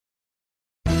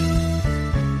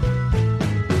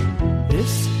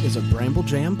is a Bramble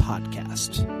Jam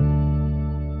podcast.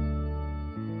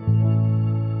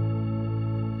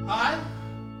 Hi,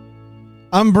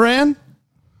 I'm Bran,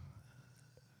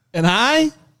 and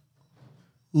I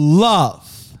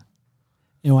love,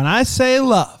 and when I say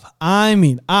love, I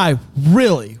mean I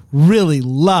really, really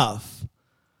love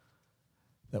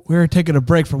that we're taking a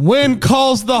break from When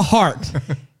Calls the Heart.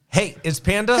 Hey, it's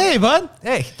Panda. Hey, bud.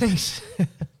 Hey, thanks.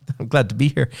 I'm glad to be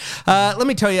here. Let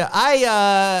me tell you,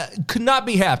 I could not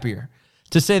be happier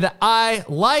to say that I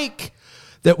like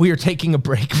that we are taking a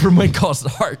break from When Calls the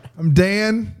Heart. I'm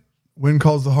Dan. When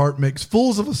Calls the Heart makes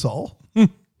fools of us all.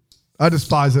 I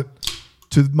despise it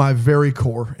to my very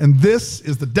core. And this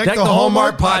is the Deck the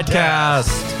Hallmark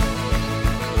podcast.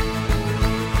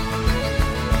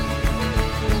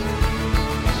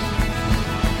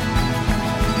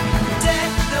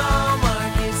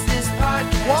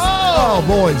 Oh,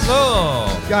 boys.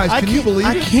 Oh. Guys, can you believe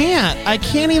it? I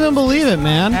can't even believe it,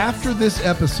 man. After this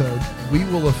episode, we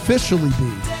will officially be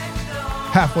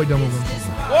halfway done with When Calls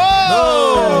the Heart.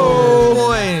 Oh,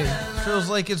 boy. Feels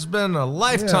like it's been a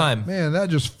lifetime. Yeah, man, that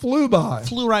just flew by.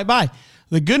 Flew right by.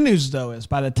 The good news, though, is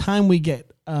by the time we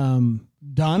get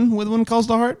done with When Calls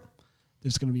the Heart,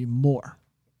 there's going to be more.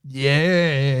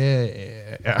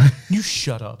 Yeah. You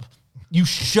shut up. You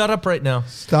shut up right now.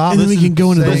 Stop. And then we can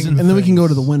go into saying and then we can go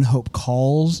to the things. When Hope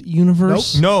Calls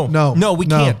universe. No, we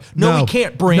can't. No, we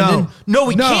can't, Brandon. No,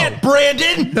 we can't,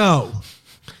 Brandon. No.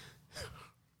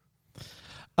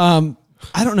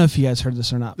 I don't know if you guys heard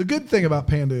this or not. The good thing about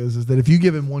Panda is that if you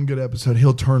give him one good episode,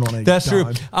 he'll turn on a That's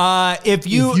dime. true. If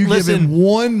you give listen, him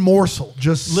one morsel,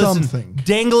 just something.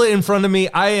 dangle it in front of me.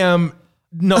 I am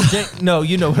no,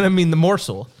 you know what I mean. The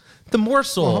morsel. The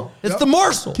morsel. It's Yep. the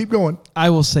morsel. Keep going. I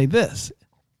will say this: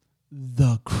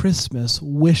 the Christmas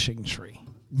wishing tree.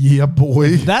 Yeah,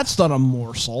 boy. That's not a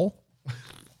morsel.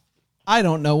 I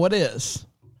don't know what is.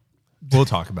 We'll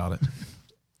talk about it.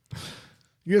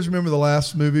 You guys remember the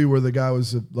last movie where the guy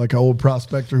was like an old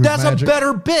prospector? Who's That's magic? a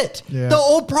better bit. Yeah. The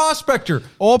old prospector.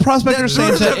 Old Prospector That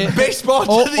threw Santa. the baseball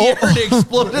to the air and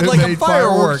exploded It like a made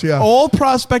firework. Yeah. Old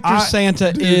Prospector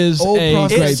Santa Dude, is old a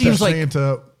prospector great. It seems like-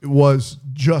 Santa was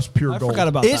just pure I gold. forgot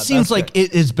about It that. seems That's like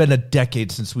it has been a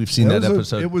decade since we've seen that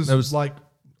episode. It was like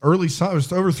early summer. It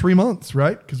was over 3 months,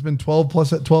 right? Because it's been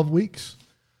 12 weeks.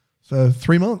 So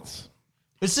 3 months.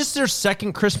 Is this their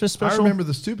second Christmas special? I remember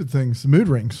the stupid things, the mood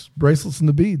rings, bracelets and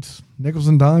the beads, nickels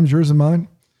and dimes, yours and mine,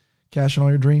 cash in all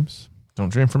your dreams. Don't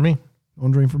dream for me. One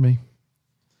dream for me.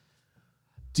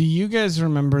 Do you guys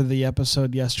remember the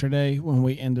episode yesterday when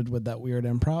we ended with that weird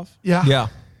improv? Yeah. Yeah.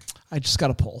 I just got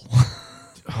a poll.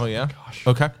 Oh yeah. Gosh.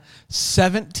 Okay.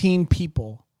 17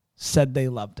 people said they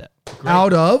loved it.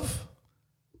 Out of?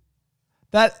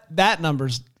 That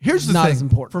number's Here's the not thing. as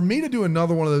important. For me to do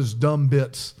another one of those dumb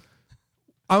bits,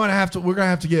 we're going to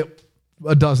have to get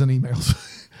a dozen emails.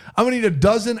 I'm going to need a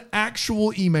dozen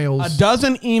actual emails. A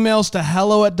dozen emails to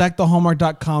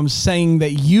hello@deckthehallmark.com saying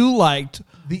that you liked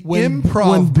The when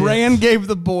improv bit. Bran gave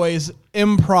the boys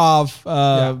improv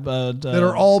that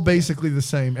are all basically the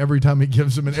same every time he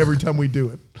gives them and every time we do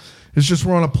it. It's just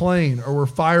we're on a plane or we're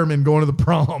firemen going to the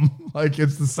prom. Like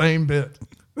it's the same bit.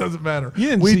 Doesn't matter.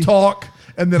 We talk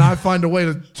and then I find a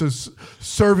way to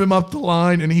serve him up the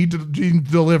line and he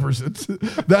delivers it.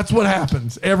 That's what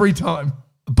happens every time.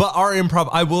 But our improv,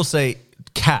 I will say,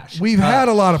 cash. We've had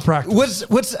a lot of practice.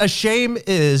 What's a shame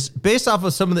is based off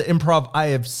of some of the improv I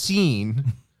have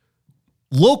seen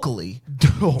locally.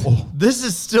 This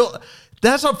is still.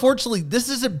 That's unfortunately. This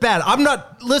isn't bad. I'm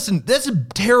not. Listen, this is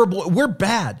terrible. We're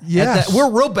bad. at Yes. that. We're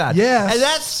real bad. Yes. And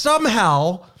that's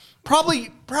somehow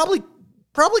probably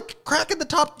cracking the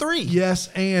top 3. Yes,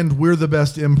 and we're the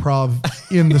best improv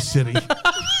in the city.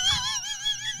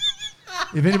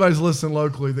 If anybody's listening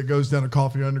locally that goes down to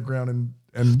Coffee Underground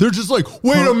and They're just like,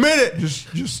 wait a minute.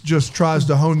 just tries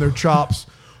to hone their chops.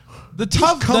 The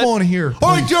tough. Come on here.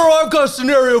 All right, Daryl, I've got a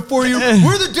scenario for you.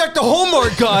 We're the Deck the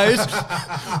Hallmark guys.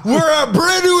 We're a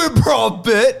brand new improv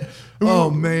bit. Oh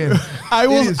man. I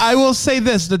It is- will say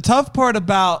this: the tough part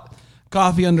about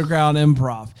Coffee Underground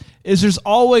improv is there's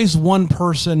always one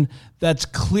person that's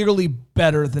clearly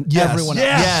better than everyone else.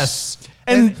 Yes.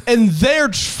 And they're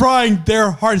trying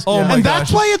their hardest. Oh my and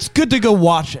that's gosh. why it's good to go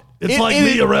watch it. It's like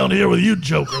me around here with you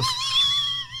jokers.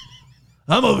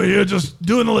 I'm over here just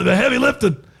doing the heavy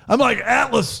lifting. I'm like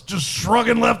Atlas, just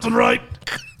shrugging left and right.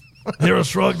 Here a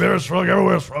shrug, there a shrug,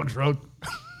 everywhere a shrug, shrug.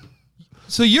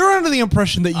 So you're under the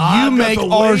impression that you I've got make the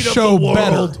our weight of show the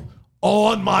better. world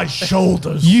on my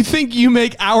shoulders. You think you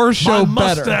make our show My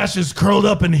better? mustache is curled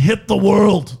up and hit the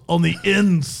world on the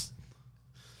ends.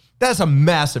 That's a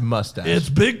massive mustache. It's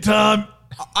big time.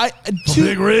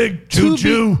 Big rig,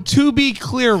 choo-choo. To be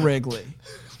clear, Wrigley.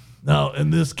 Now, in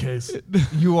this case,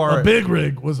 You are a big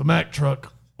rig was a Mack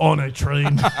truck on a train.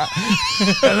 And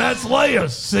that's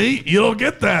layers. See? You don't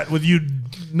get that with you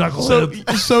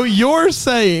knuckleheads. So you're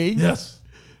saying Yes.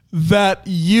 that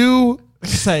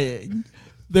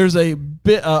there's a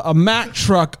Mack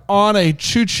truck on a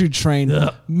choo-choo train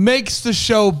makes the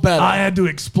show better. I had to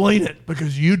explain it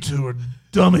because you two are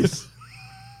dummies.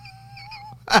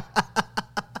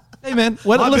 Hey, man.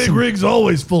 My big rig's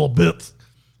always full of bits.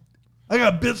 I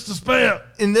got bits to spare.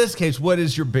 In this case, what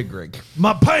is your big rig?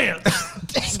 My pants.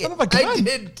 Son of a gun. I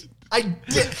did. How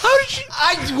did you?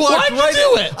 I walked Why'd you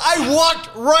do it? I walked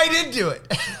right into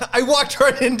it. I walked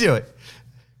right into it.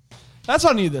 That's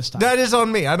on you this time. That is on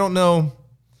me. I don't know.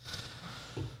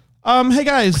 Hey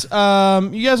guys, you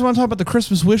guys want to talk about the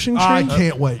Christmas wishing tree? I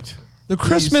can't wait. The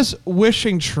Christmas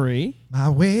wishing tree. My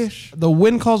wish. The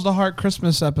Wind Calls the Heart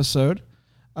Christmas episode.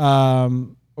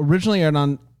 Originally aired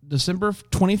on December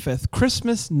 25th,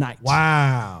 Christmas night.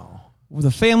 Wow. With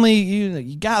the family,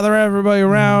 you gather everybody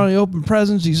around, you open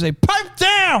presents, you say, "Pipe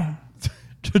down!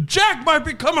 Jack might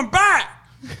be coming back!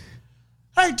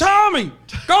 Hey, Tommy,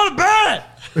 go to bed!"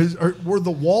 Were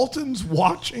the Waltons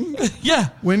watching? Yeah.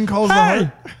 Wind Calls the Hey,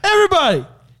 Heart? everybody,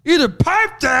 either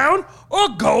pipe down or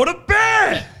go to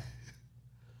bed.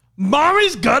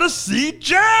 Mommy's got to see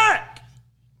Jack.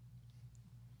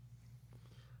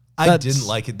 I didn't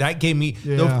like it. That gave me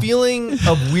the feeling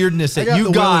of weirdness that got you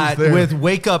the got willies there. with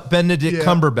Wake Up Benedict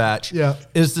Cumberbatch. Yeah.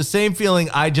 Is the same feeling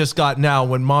I just got now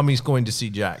when Mommy's going to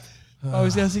see Jack. Oh,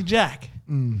 he's got to see Jack.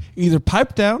 Either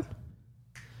pipe down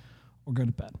or go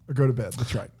to bed. Or go to bed.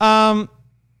 That's right.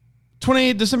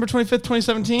 December 25th,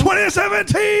 2017.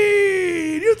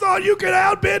 2017! You thought you could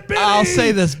outbid Benny. I'll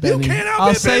say this, Benny. You can't outbid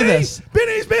I'll say Benny. this.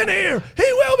 Benny's been here. He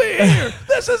will be here.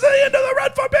 This is the end of the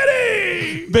run for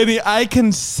Benny. Benny, I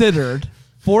considered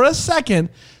for a second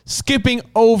skipping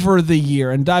over the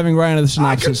year and diving right into the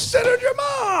I synopsis. considered your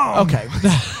mom. Okay.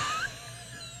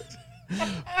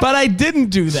 But I didn't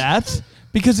do that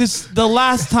because it's the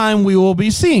last time we will be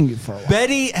seeing you for a while.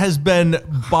 Betty has been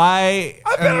by.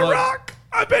 I've been a rock.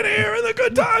 I've been here in the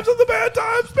good times and the bad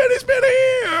times. Benny's been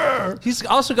here. He's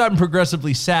also gotten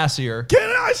progressively sassier. Can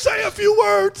I say a few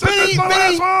words? This is my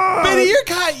last one. Benny, you're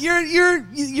kind of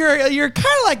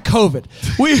like COVID.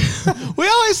 We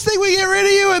always think we get rid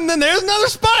of you, and then there's another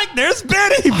spike. There's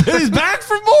Benny. Benny's back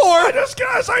for more. Can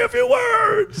I say a few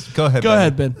words? Go ahead. Go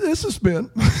ahead, Ben. This has been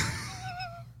one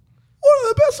of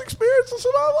the best experiences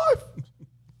in our life.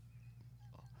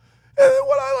 And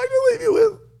what I like to leave you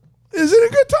with is it in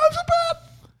good times and bad?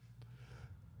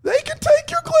 They can take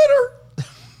your glitter,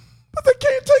 but they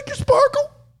can't take your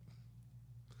sparkle.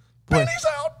 Benny's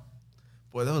out.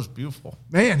 Boy, that was beautiful.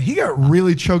 Man, he got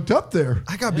really choked up there.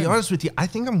 I gotta be honest with you. I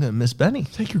think I'm gonna miss Benny.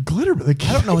 Take your glitter, but they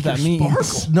can't. I don't know what take that your means.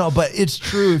 sparkle. No, but it's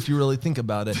true if you really think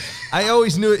about it. I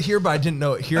always knew it here, but I didn't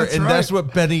know it here, That's and right. that's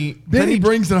what Benny Benny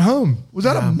brings it home. Was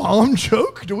that a mom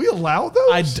joke? Do we allow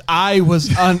those? I was.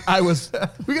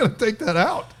 We got to take that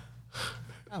out.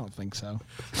 I don't think so.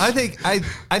 I think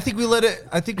we let it.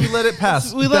 I think we let it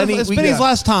pass. It's Benny's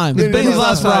last time. It's Benny's Benny's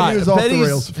last last time. ride. He was off the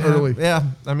rails early. Yeah,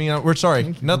 I mean, we're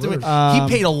sorry. Nothing. He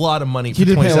paid a lot of money. He for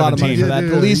did pay a lot of money 2017. for that. Yeah,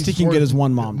 The least he he's can worth get is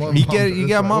one mom. one You mom get- joke. you That's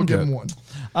got a right. mom We'll give him joke. one.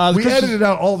 The We Christmas- edited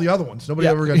out all the other ones. Nobody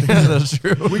Yeah. ever got to hear Yeah, them. that's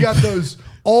true. We got those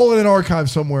all in an archive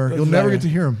somewhere. You'll never get to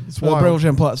hear them. It's Bridal wild.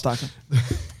 Jam Plus stocking.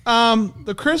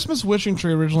 The Christmas wishing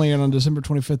tree originally aired on December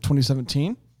 25th,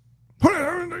 2017.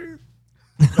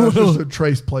 That's just that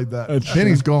Trace played that.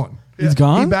 Benny's gone. He's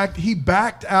gone? He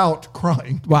backed out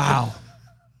crying. Wow.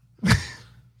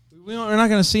 We're not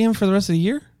going to see him for the rest of the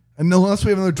year? And unless we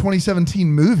have another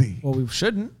 2017 movie. Well, we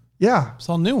shouldn't. Yeah. It's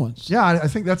all new ones. Yeah, I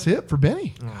think that's it for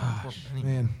Benny.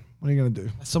 Man, what are you going to do?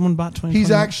 Someone bought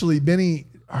 20. Benny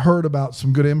heard about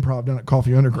some good improv down at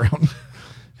Coffee Underground,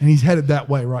 and he's headed that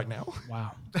way right now.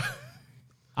 Wow.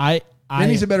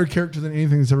 Benny's a better character than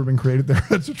anything that's ever been created there.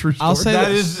 That's a true story. I'll say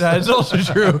That is also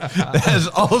true. That is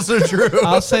also true.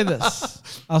 I'll say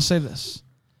this.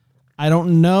 I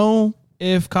don't know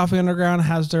if Coffee Underground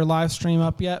has their live stream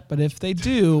up yet, but if they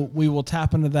do, we will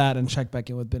tap into that and check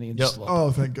back in with Benny in just a little.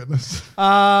 Oh, thank goodness. And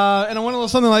I want a little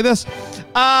something like this.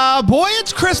 Boy,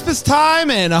 it's Christmas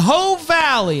time in Hope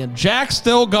Valley, and Jack's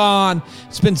still gone.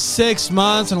 It's been 6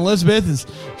 months, and Elizabeth is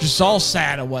just all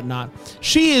sad and whatnot.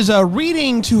 She is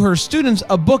reading to her students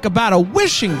a book about a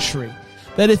wishing tree,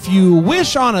 that if you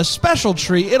wish on a special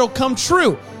tree, it'll come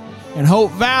true. And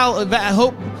Hope Valley,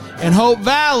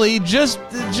 just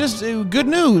good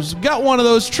news. Got one of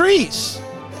those trees.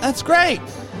 That's great.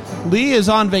 Lee is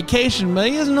on vacation, but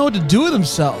he doesn't know what to do with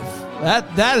himself.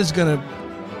 That is gonna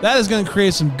That is going to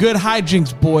create some good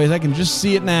hijinks, boys. I can just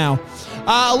see it now.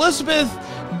 Elizabeth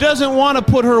doesn't want to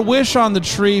put her wish on the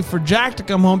tree for Jack to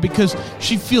come home because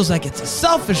she feels like it's a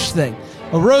selfish thing.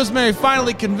 But Rosemary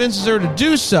finally convinces her to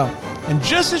do so. And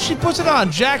just as she puts it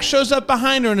on, Jack shows up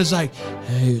behind her and is like,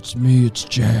 "Hey, it's me, it's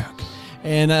Jack."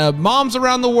 And moms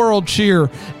around the world cheer.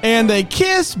 And they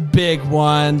kiss, big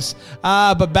ones.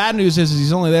 But bad news is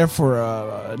he's only there for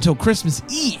until Christmas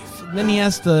Eve. And then he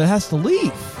has to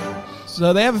leave.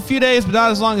 So they have a few days, but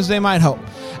not as long as they might hope.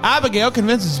 Abigail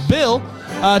convinces Bill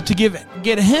to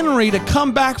get Henry to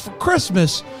come back for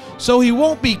Christmas so he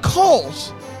won't be cold.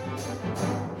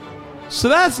 So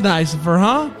that's nice of her,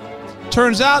 huh?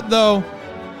 Turns out, though,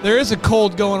 there is a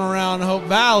cold going around Hope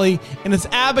Valley, and it's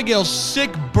Abigail's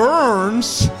sick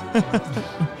burns.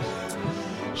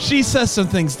 She says some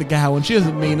things to Gowan. She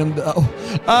doesn't mean them, though.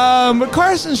 But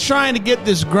Carson's trying to get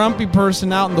this grumpy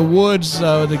person out in the woods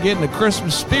to get in the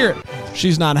Christmas spirit.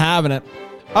 She's not having it.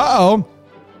 Uh-oh.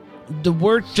 The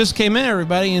word just came in,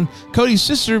 everybody, and Cody's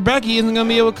sister, Becky, isn't going to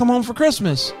be able to come home for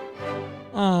Christmas.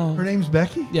 Her name's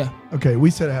Becky? Yeah. Okay,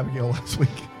 we said Abigail last week.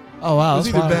 Oh, wow. It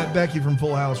was either Becky from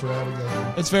Full House or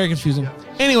Abigail. It's very confusing. Yeah.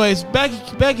 Anyways,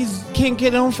 Becky's can't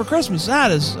get home for Christmas.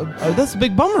 That's a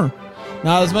big bummer.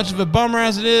 Not as much of a bummer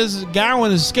as it is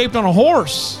Gowan escaped on a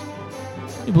horse.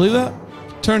 You believe that?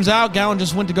 Turns out Gowan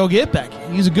just went to go get Becky.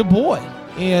 He's a good boy.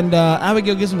 And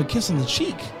Abigail gives him a kiss on the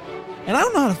cheek. And I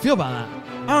don't know how to feel about that.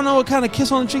 I don't know what kind of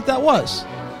kiss on the cheek that was.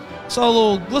 Saw a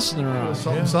little glistening around.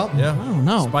 Something. Yeah. I don't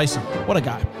know. Spicy. What a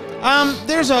guy.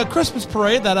 There's a Christmas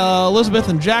parade that Elizabeth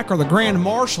and Jack are the grand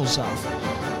marshals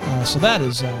of. So that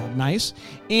is nice.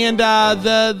 And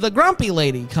the grumpy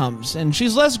lady comes, and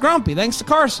she's less grumpy, thanks to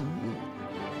Carson.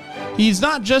 He's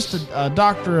not just a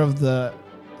doctor of the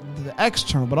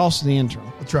external, but also the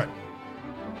internal. That's right.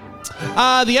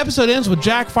 The episode ends with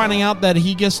Jack finding out that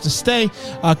he gets to stay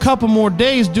a couple more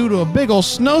days due to a big old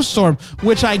snowstorm,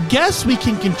 which I guess we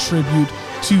can contribute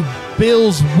to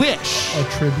Bill's wish.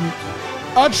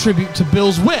 A tribute to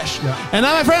Bill's wish. Yeah. And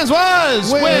that, my friends,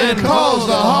 was When Calls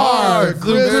the Heart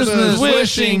Christmas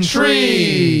Wishing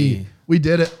Tree. We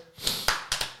did it.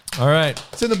 All right.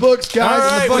 It's in the books, guys. All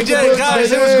right, we did it,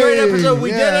 guys. It was a great episode.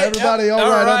 We did it. Everybody, yep. all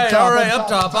right, up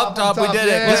top. We did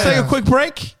it. Yeah. Let's take a quick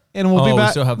break, and we'll be back.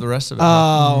 We still have the rest of it.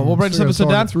 We'll break this episode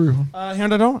down. Through. Here in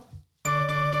the donut.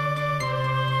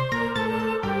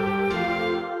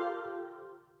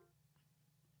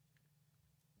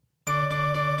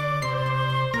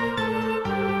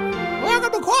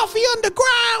 Welcome to Coffee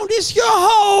Underground. It's your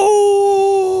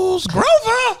host,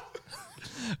 Grover.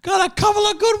 Got a couple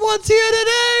of good ones here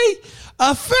today.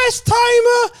 A first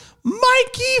timer,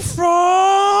 Mikey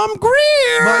from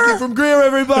Greer. Mikey from Greer,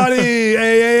 everybody.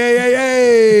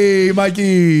 hey,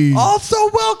 Mikey. Also,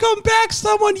 welcome back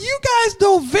someone you guys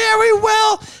know very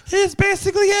well. He's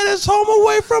basically at his home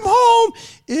away from home.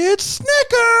 It's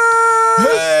Snickers.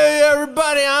 Hey,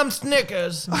 everybody, I'm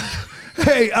Snickers.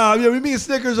 Hey, me and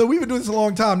Snickers, we've been doing this a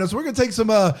long time now, so we're going to take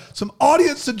some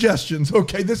audience suggestions.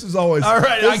 Okay, this is always... All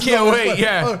right, I can't wait.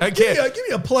 Yeah, I can't. Give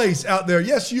me a place out there.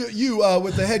 Yes, you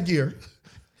with the headgear.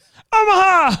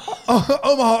 Omaha.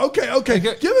 Omaha, okay.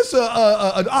 Give us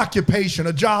an occupation,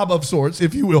 a job of sorts,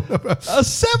 if you will. A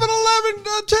 7-Eleven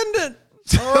attendant.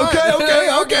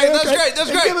 Okay. That's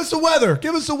great. Give us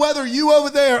the weather. You over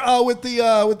there with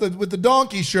the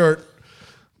donkey shirt.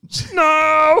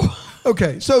 No.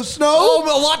 Okay, so snow. Oh,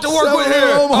 a lot to work with here.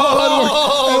 And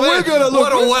we're gonna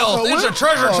look. What a wealth! It's a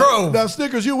treasure trove. Now,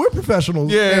 Snickers, we're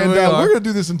professionals. Yeah, and we're gonna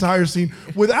do this entire scene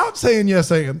without saying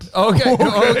yes and. Okay.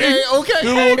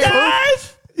 Hey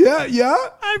guys, Yeah.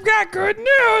 I've got good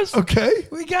news. Okay.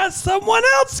 We got someone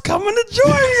else coming to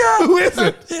join you. Who is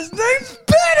it? His name's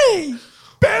Benny.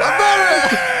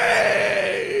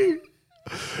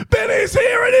 Benny's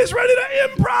here and he's ready to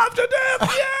improv to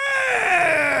death.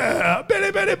 Yeah,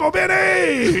 Benny.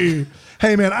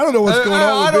 Hey man, I don't know what's going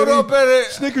on. I don't know Benny.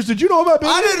 Snickers, did you know about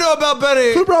Benny? I didn't know about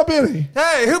Benny. Who brought Benny?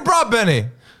 Hey, who brought Benny?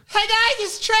 Hey guys,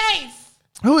 it's Trace.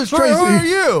 Who is Tracy? Who are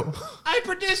you? I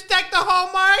produced Deck the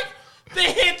Hallmark, the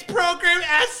hits program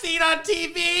as seen on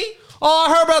TV. Oh, I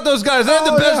heard about those guys. They're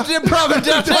the best improv in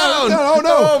downtown. Oh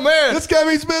no! Oh man, this guy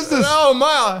means business. Oh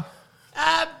my.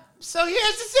 So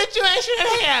here's the situation at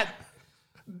hand.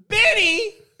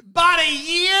 Benny bought a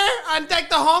year on Deck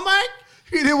the Hallmark.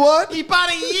 He did what? He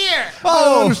bought a year. I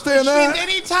don't understand Which that. means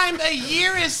anytime a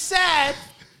year is said,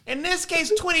 in this case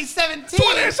 2017,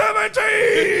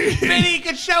 Benny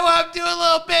could show up, do a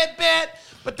little bit.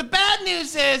 But the bad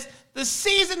news is the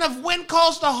season of When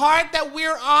Calls the Heart that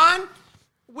we're on,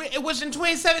 it was in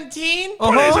 2017.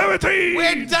 2017.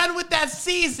 We're done with that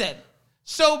season.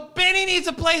 So Benny needs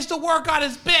a place to work on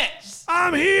his bits.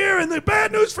 I'm here, and the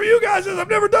bad news for you guys is I've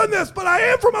never done this, but I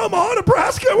am from Omaha,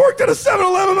 Nebraska. I worked at a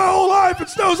 7-Eleven my whole life. It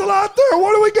snows a lot there.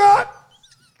 What do we got?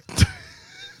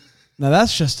 Now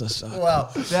that's just a Wow,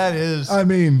 that is. I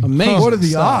mean, amazing what are the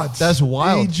stuff. odds? That's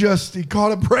wild. He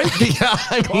caught a break. Yeah,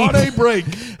 I Caught mean, a break.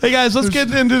 Hey guys, let's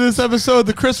get into this episode of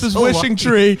the Christmas wishing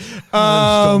tree. I just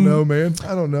don't know, man.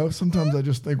 I don't know. Sometimes I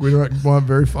just think we're not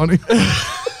very funny.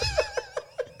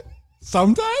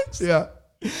 Sometimes. Yeah.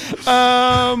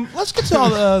 Let's get to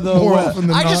all the More often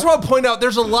than I not. just want to point out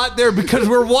there's a lot there because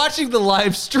we're watching the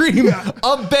live stream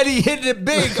of Betty hitting it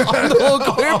big on the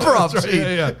local improv That's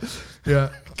right. scene. Yeah.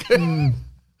 and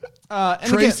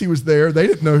Tracy was there. They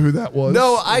didn't know who that was.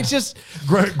 No, I just,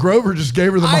 Grover just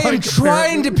gave her the mic. I am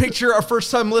trying to picture a first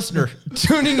time listener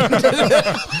tuning into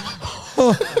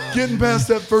this. getting past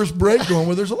that first break going,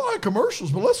 well, there's a lot of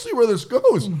commercials, but let's see where this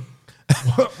goes.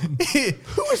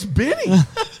 Who is Benny?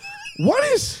 What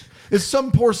is... It's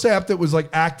some poor sap that was like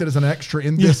acted as an extra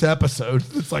in this episode.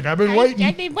 It's like, I've been waiting.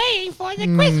 I've been waiting for the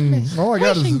Christmas. All I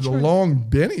got is wishing a tree. long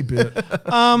Benny bit.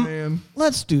 Man.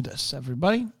 let's do this,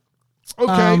 everybody.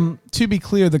 Okay. To be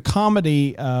clear, the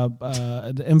comedy,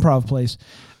 the improv place,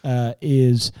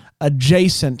 is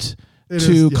adjacent It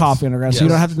to is, yes. Coffee Underground, so you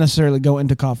Yes. don't have to necessarily go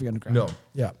into Coffee Underground. No.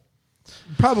 Yeah.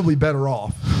 Probably better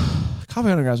off. Coffee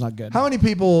Underground's not good. How many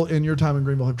people in your time in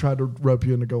Greenville have tried to rope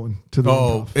you into going to the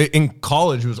Oh, improv? in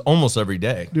college it was almost every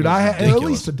day. Dude, It was I had at ridiculous.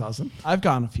 least a dozen. I've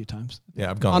gone a few times. Yeah,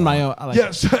 I've gone on a my lot. own. I like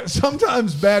Yeah,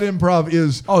 sometimes bad improv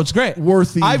is Oh, it's great.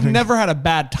 worth the I've evening. never had a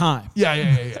bad time Yeah.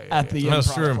 at the That's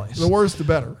improv true. place. The worse, the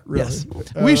better. Really. Yes.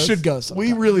 We should go We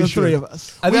sometime. really The should. three of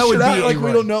us. We That would should act be like a we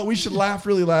right. don't know. We should laugh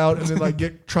really loud and then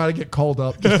like try to get called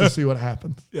up just to see what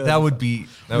happens. That would be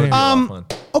a lot of fun.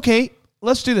 Okay,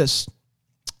 let's do this.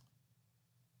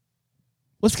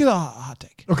 Let's get a hot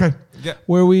take Okay. Yeah.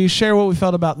 where we share what we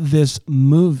felt about this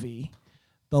movie.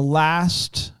 The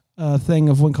last thing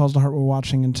of When Calls to Heart we're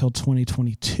watching until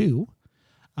 2022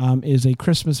 is a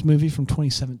Christmas movie from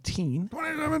 2017.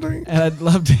 2017. And I'd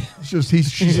love to. It's just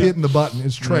she's hitting the button.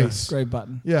 It's Trace. Great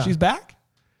button. Yeah. She's back?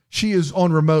 She is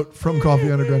on remote from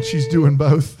Coffee Underground. She's doing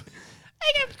both.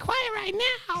 I gotta be quiet right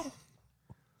now.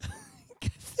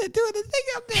 They're doing the thing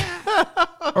up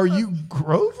there. Are you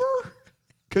Grover?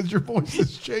 Because your voice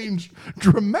has changed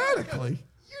dramatically.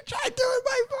 You tried doing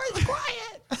my voice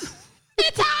quiet.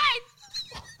 It's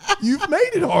hard. You've made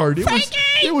it hard. Frankie!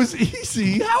 It was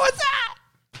easy. How was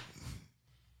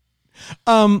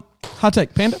that? Hot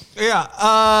take. Panda?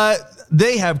 Yeah,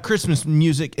 they have Christmas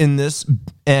music in this,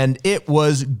 and it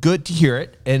was good to hear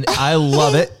it, and I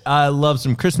love it. I love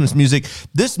some Christmas music.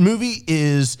 This movie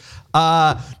is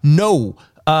no.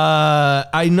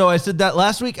 I know I said that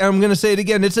last week. I'm going to say it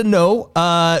again. It's a no.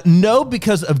 No,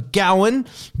 because of Gowan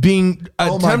being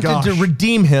Oh my attempted to gosh.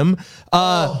 redeem him.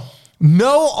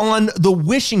 No on the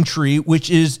wishing tree, which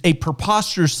is a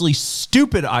preposterously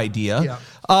stupid idea.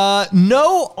 Yeah.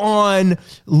 No on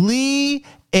Lee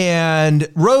and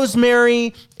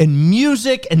Rosemary and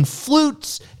music and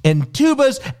flutes and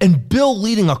tubas and Bill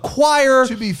leading a choir.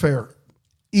 To be fair,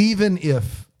 even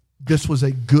if this was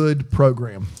a good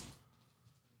program,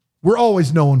 we're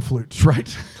always no on flutes,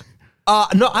 right?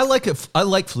 No, I like it. I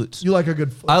like flutes. You like a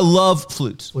good flute. I love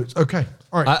flutes. Flutes. Okay.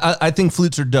 All right. I think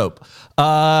flutes are dope.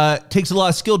 Takes a lot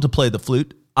of skill to play the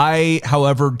flute. I,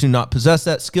 however, do not possess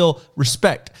that skill.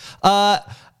 Respect.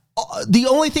 The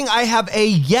only thing I have a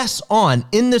yes on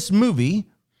in this movie,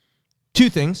 two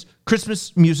things: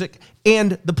 Christmas music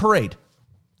and the parade.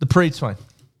 The parade's fine.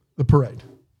 The parade.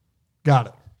 Got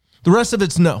it. The rest of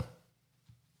it's no.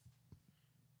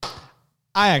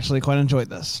 I actually quite enjoyed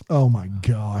this. Oh my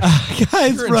gosh.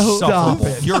 Guys, You're bro. insufferable. Stop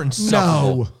it. You're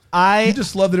insufferable. No. I You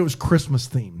just love that it was Christmas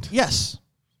themed. yes.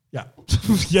 Yeah.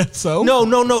 Yes, so?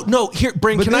 No. Here,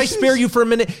 Brain, But can I this spare is- you for a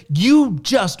minute? You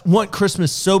just want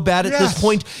Christmas so bad at this Yes.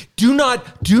 point. Do not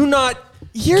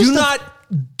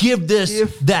give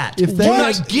this that. If they Do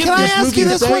had, not give can I this ask movie you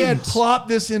if this the they had praise. plopped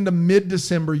this into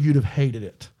mid-December, you'd have hated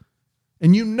it.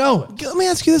 And you know it. Let me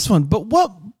ask you this one. But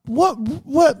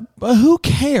who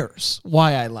cares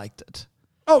why I liked it?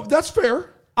 Oh, that's fair.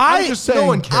 I'm just saying. no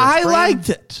one cares. I Brandon. liked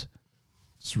it.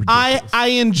 It's ridiculous. I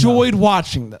enjoyed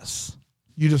watching this.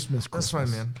 You just missed Christmas.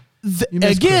 That's fine, man. You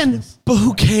missed Again, Christmas. but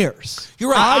who cares?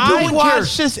 You're right. No I one watched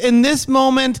cares. this in this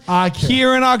moment I care.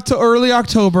 here in early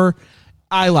October.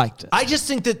 I liked it. I just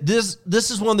think that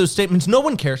this is one of those statements. No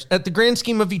one cares. At the grand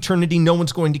scheme of eternity, no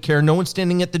one's going to care. No one's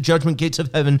standing at the judgment gates of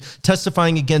heaven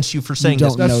testifying against you for saying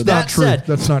this. That's not true.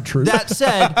 That's not true. That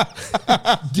said,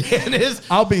 Dan is.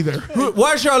 I'll be there.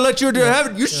 Why should I let you into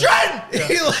heaven? You shouldn't.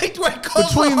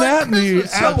 Between that and the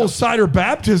apple cider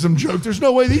baptism joke, there's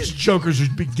no way these jokers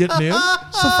should be getting in.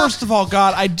 So first of all,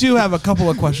 God, I do have a couple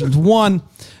of questions. One,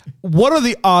 what are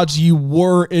the odds you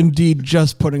were indeed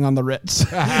just putting on the Ritz?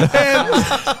 Because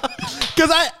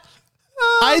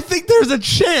I think there's a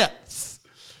chance.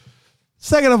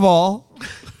 Second of all,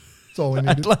 that's all we need.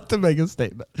 I'd like to make a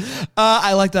statement.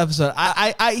 I like the episode.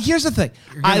 Here's the thing.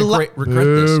 You're going to regret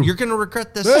this. You're going to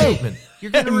regret this statement. You're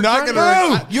going to regret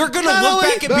it. You're going to look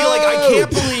back and be like, I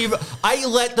can't believe I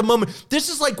let the moment. This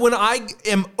is like when I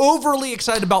am overly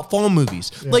excited about fall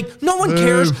movies. Yeah. Like, no one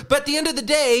cares. But at the end of the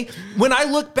day, when I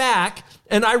look back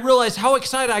and I realize how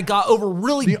excited I got over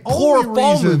really poor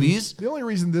fall movies. The only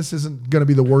reason this isn't going to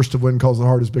be the worst of When Calls the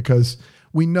Heart is because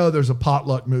we know there's a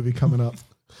potluck movie coming up.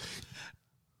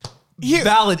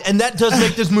 Valid, and that does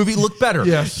make this movie look better.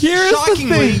 Yes.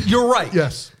 Shockingly, you're right.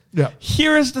 Yes. Yeah.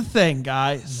 Here's the thing,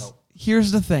 guys. No.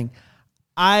 Here's the thing.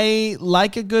 I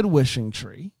like a good wishing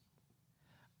tree.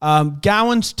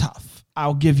 Gowan's tough.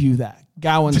 I'll give you that.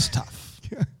 Gowan's tough.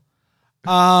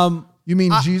 You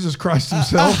mean Jesus Christ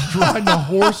himself riding a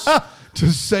horse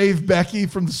to save Becky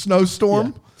from the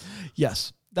snowstorm? Yeah.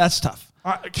 Yes, that's tough.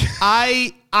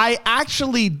 I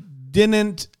actually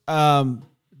didn't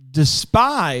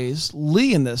despise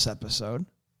Lee in this episode.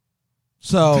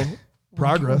 So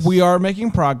progress. We are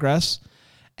making progress.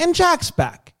 And Jack's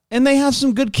back. And they have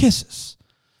some good kisses.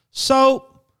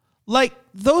 So, like,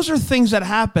 those are things that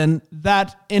happen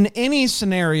that in any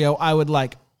scenario I would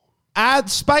like add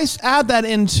that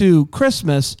into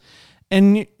Christmas.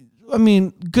 And I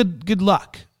mean, good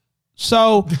luck.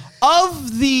 So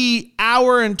of the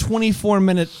hour and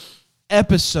 24-minute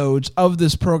episodes of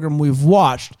this program we've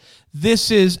watched,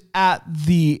 this is at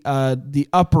the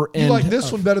upper end. You like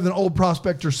this one better than Old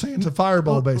Prospector Santa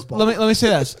Fireball baseball. Let me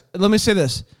say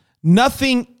this.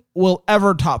 Nothing will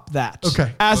ever top that.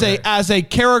 Okay. As a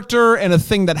character and a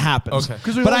thing that happens. Okay.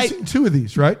 Because we've only seen two of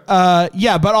these, right?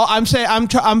 Yeah, but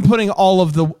I'm putting all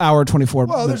of the hour 24.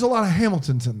 Well, there's a lot of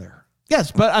Hamiltons in there.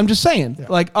 Yes, but I'm just saying,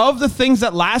 like, of the things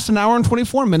that last an hour and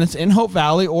 24 minutes in Hope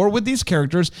Valley or with these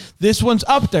characters, this one's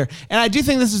up there. And I do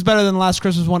think this is better than the Last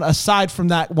Christmas one, aside from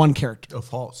that one character. Oh,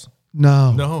 false.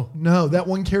 No. That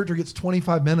one character gets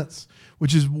 25 minutes,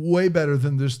 which is way better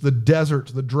than just the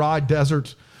dry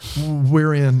desert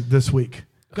we're in this week.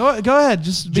 Go ahead.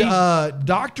 Just be.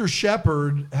 Dr.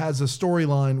 Shepard has a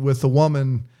storyline with a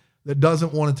woman that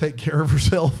doesn't want to take care of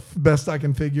herself, best I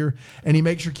can figure. And he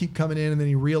makes her keep coming in, and then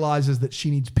he realizes that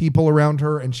she needs people around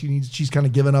her, and she's kind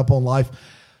of given up on life.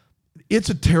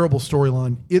 It's a terrible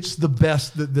storyline. It's the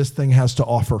best that this thing has to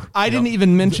offer. I didn't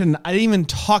even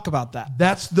talk about that.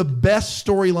 That's the best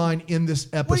storyline in this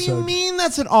episode. What do you mean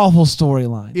that's an awful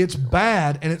storyline? It's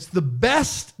bad, and it's the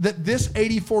best that this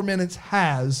 84 minutes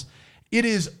has. It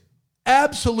is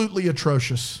absolutely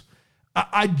atrocious.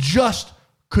 I just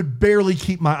could barely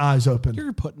keep my eyes open.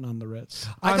 You're putting on the Ritz.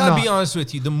 I gotta be honest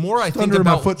with you. The more I think under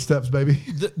about my footsteps, baby.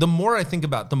 The more I think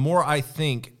about, the more I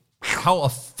think how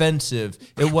offensive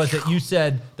it was that you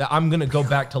said that I'm gonna go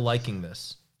back to liking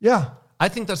this. Yeah, I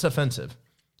think that's offensive.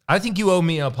 I think you owe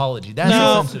me an apology. That's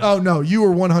offensive. Oh no, you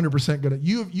were 100% good at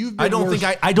you've been I don't worse.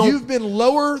 think I don't. You've been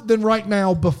lower than right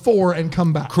now before and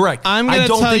come back. Correct. I'm gonna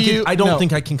tell you. I don't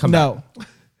think I can come back. No.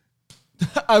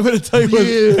 I'm going to tell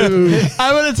you.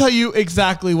 I'm going to tell you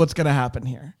exactly what's going to happen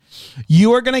here.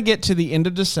 You are going to get to the end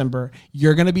of December.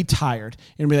 You're going to be tired.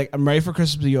 You're going to be like, I'm ready for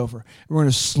Christmas to be over. And we're going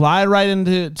to slide right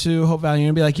into Hope Valley. You're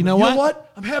going to be like, you know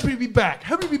what? I'm happy to be back.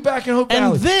 Happy to be back in Hope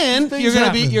Valley. And then you're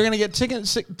going to get sick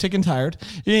and tired.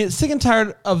 You're going to get sick and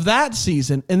tired of that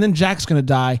season. And then Jack's going to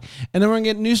die. And then we're going to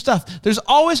get new stuff. There's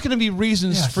always going to be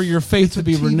reasons for your faith to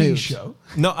be renewed. Show.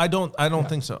 No, I don't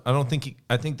think so.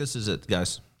 I think this is it,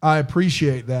 guys. I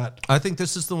appreciate that. I think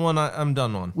this is the one I'm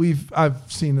done on.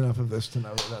 I've seen enough of this to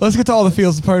know that. Let's get to all the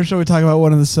feels. The part of the show we talk about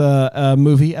one of this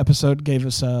movie episode gave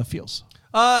us feels.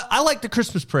 I like the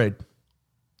Christmas parade.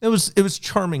 It was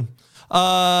charming.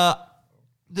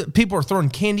 People are throwing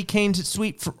candy canes at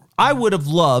Sweet. I would have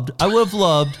loved.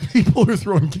 People are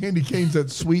throwing candy canes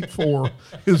at Sweet 4,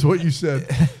 is what you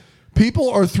said. People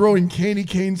are throwing candy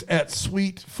canes at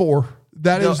Sweet 4.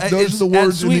 Those are the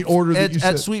words in the order that you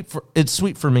said. It's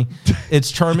sweet for me. It's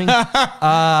charming. People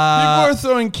are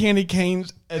throwing candy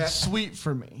canes. It's sweet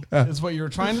for me. Is what you were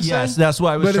trying to say? Yes, that's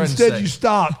what I was trying to say. But instead, you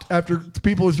stopped after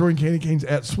people were throwing candy canes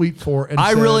at Sweet 4 and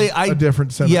a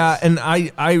different sentence. Yeah, and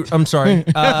I'm sorry.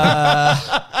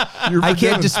 I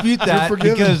can't dispute that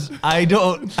because I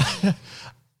don't.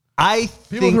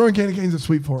 People throwing candy canes at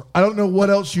Sweet 4. I don't know what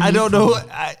else you. I don't know.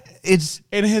 It's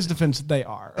in his defense, they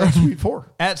are at Sweet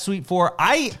 4. At Sweet 4,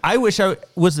 I wish I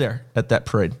was there at that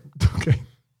parade. Okay,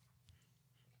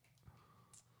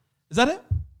 is that it?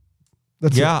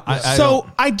 That's yeah. it.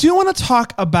 I do want to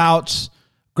talk about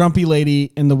Grumpy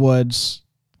Lady in the Woods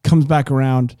comes back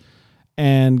around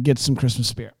and gets some Christmas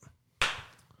spirit.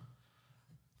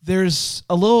 There's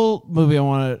a little movie I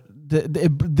want to.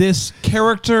 This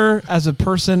character as a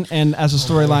person and as a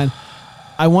storyline,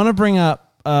 I want to bring up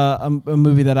a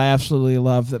movie that I absolutely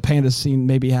love that Panda's seen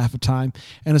maybe half a time,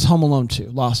 and it's Home Alone 2,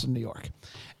 Lost in New York.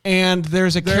 And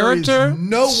there's a character. Is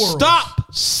no world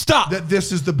Stop. That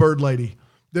this is the Bird Lady.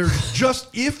 There's just,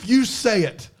 if you say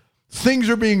it, things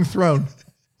are being thrown.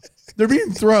 They're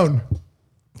being thrown.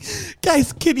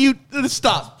 Guys, can you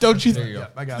stop? Don't you? There you go.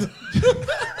 I got it.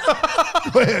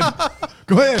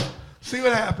 Go ahead. See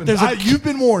what happens. You've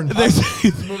been warned.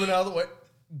 Moving out of the way.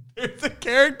 There's a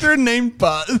character named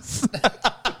Buzz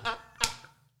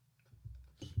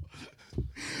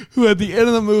who at the end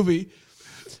of the movie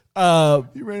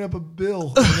he ran up a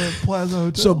bill in the Plaza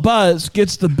Hotel. So Buzz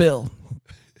gets the bill.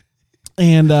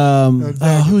 And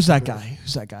who's that guy?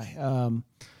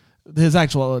 His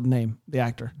actual name, the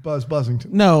actor. Buzz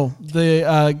Buzzington. No,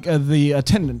 the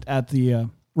attendant at the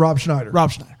Rob Schneider.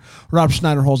 Rob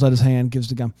Schneider holds out his hand, gives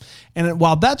the gum. And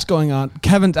while that's going on,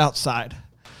 Kevin's outside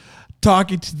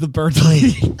talking to the Bird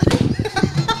Lady.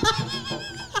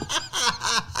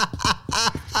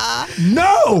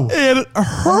 No! And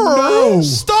her.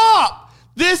 Stop!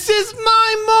 This is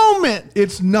my moment.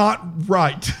 It's not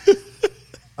right.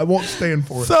 I won't stand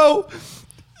for it. So,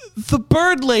 the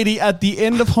Bird Lady at the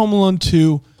end of Home Alone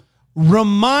 2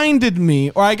 reminded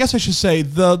me, or I guess I should say,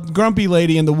 the Grumpy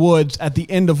Lady in the Woods at the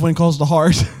end of When Calls the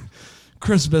Heart,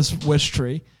 Christmas wish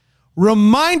tree,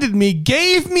 reminded me,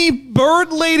 gave me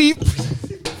Bird Lady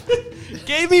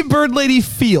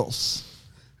feels.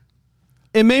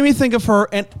 It made me think of her,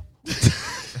 and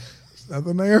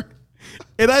nothing there.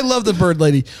 And I love the Bird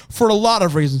Lady for a lot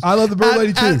of reasons. I love the Bird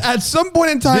Lady too. At some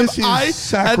point in time,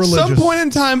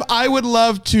 I would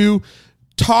love to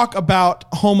talk about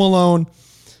Home Alone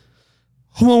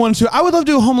 1 and 2. I would love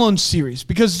to do a Home Alone series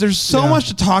because there's so much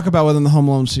to talk about within the Home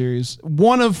Alone series.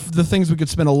 One of the things we could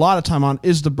spend a lot of time on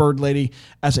is the Bird Lady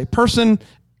as a person,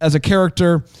 as a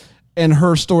character, and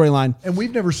her storyline. And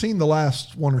we've never seen the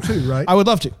last 1 or 2, right? I would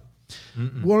love to.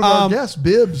 One of our guests,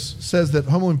 Bibbs, says that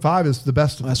Home Alone 5 is the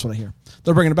best of them. That's what I hear.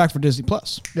 They're bringing it back for Disney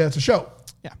Plus. Yeah, it's a show.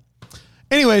 Yeah.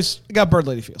 Anyways, I got Bird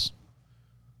Lady feels.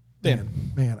 Man,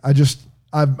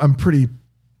 I'm pretty.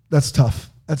 That's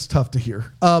tough. That's tough to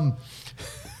hear.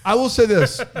 I will say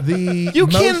this: you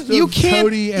can't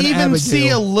Cody and even Abigail, see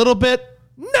a little bit.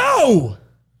 No,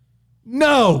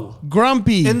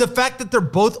 grumpy. And the fact that they're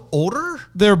both older,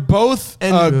 they're both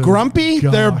grumpy.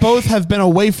 gosh. They're both have been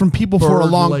away from people for a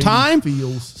long Lady time.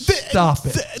 Stop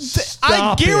it!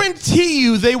 I guarantee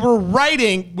you, they were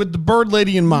writing with the Bird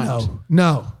Lady in mind.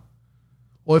 No.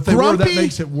 Well, if they were, that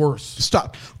makes it worse.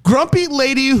 Stop. Grumpy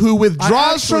lady who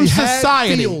withdraws from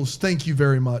society. Thank you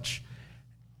very much.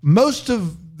 Most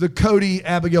of the Cody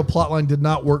Abigail plotline did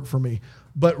not work for me,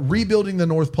 but rebuilding the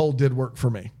North Pole did work for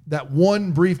me. That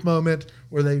one brief moment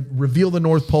where they reveal the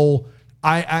North Pole,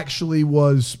 I actually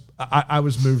was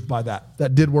moved by that.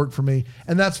 That did work for me,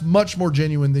 and that's much more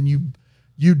genuine than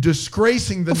you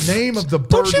disgracing the name of the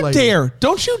Bird Lady.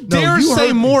 Don't you dare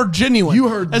say more genuine. You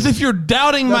heard me. As if you're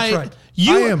doubting That's my. right.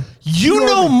 You, I am. You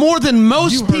know more than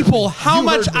most people how You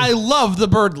much heard me. I love the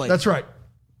Bird Lady. That's right.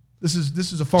 This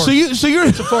is a farce. So you're.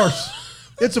 It's a farce.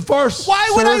 It's a farce.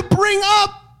 Why would I bring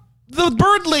up the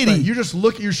Bird Lady? You just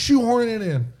look. You're shoehorning it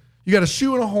in. You got a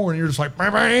shoe and a horn. You're just like,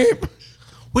 bang, bang.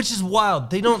 which is wild.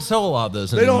 They don't sell a lot of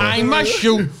those. They don't. I'm a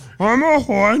shoe. I'm a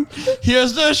horn.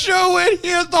 Here's the shoe and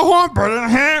here's the horn. But in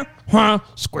hand,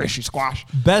 squishy squash.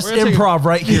 Best improv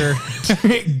right here.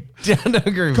 Down to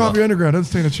agree. Coffee Underground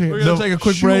doesn't stand a chance. We're gonna take a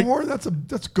quick shoe break. Horn,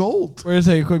 that's gold. We're gonna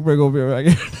take a quick break over here. Right?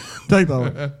 Take that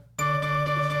one.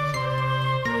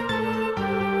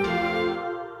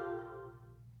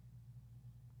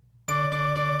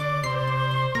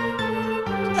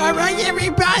 All right,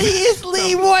 everybody, it's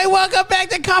Leroy. Welcome back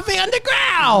to Coffee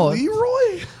Underground.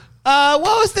 Leroy? What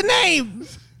was the name?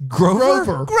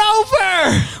 Grover.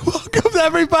 Welcome,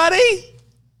 everybody.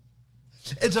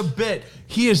 It's a bit.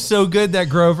 He is so good, that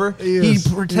Grover. He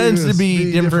pretends to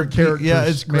be different characters. Yeah,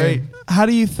 it's great. Man. How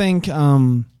do you think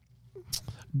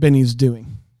Benny's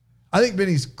doing? I think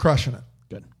Benny's crushing it.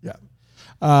 Good. Yeah.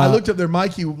 I looked up there.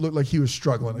 Mikey looked like he was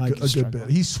struggling a Mikey's good bit.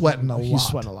 He's sweating a lot. He's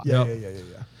sweating a lot. Yeah.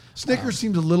 Snickers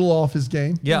seems a little off his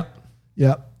game. Yeah.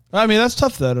 Yeah. I mean, that's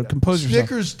tough though to compose yourself.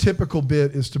 Snickers' typical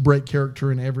bit is to break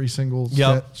character in every single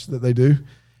sketch that they do.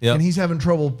 Yep. And he's having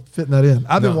trouble fitting that in.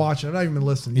 I've been watching. I've not even been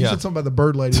listening. You said something about the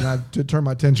bird lady, and I did turn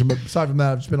my attention. But aside from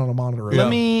that, I've just been on a monitor. Let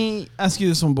me ask you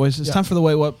this one, boys. It's time for the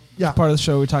Wait What part of the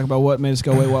show. We talk about what made us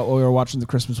go Wait What while we were watching the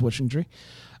Christmas wishing tree.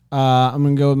 I'm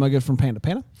going to go with my good friend Panda.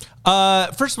 Panda?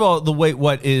 First of all, the Wait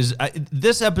What is,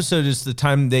 this episode is the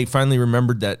time they finally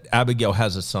remembered that Abigail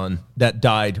has a son that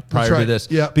died prior to this.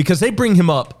 Yeah. Because they bring him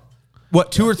up.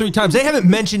 2 or 3 times? They haven't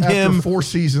mentioned him. After 4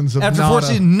 seasons of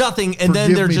nothing. And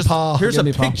then they're just, here's a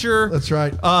picture. That's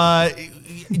right.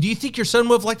 Do you think your son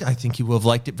would have liked it? I think he would have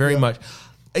liked it very much.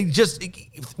 Just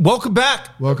welcome back.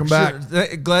 Welcome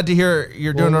back. Glad to hear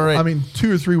you're doing all right. I mean,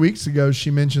 2 or 3 weeks ago, she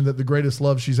mentioned that the greatest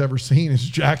love she's ever seen is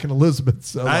Jack and Elizabeth.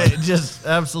 So I just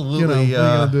absolutely. What are you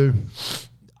gonna do?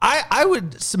 I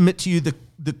would submit to you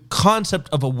the concept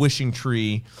of a wishing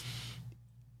tree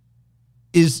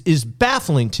is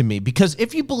baffling to me, because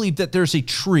if you believe that there's a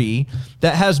tree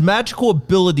that has magical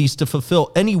abilities to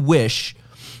fulfill any wish,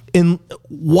 and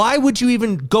why would you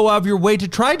even go out of your way to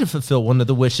try to fulfill one of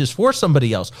the wishes for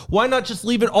somebody else? Why not just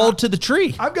leave it all to the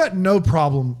tree? I've got no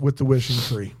problem with the wishing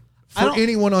tree for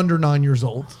anyone under 9 years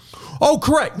old. Oh,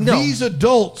 correct. No. These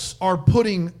adults are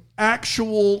putting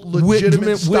actual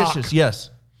legitimate wishes,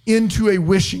 into a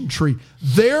wishing tree.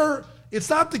 It's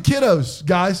not the kiddos,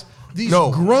 guys. These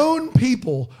grown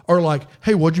people are like,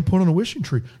 hey, what'd you put on a wishing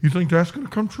tree? You think that's going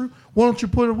to come true? Why don't you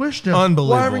put a wish down?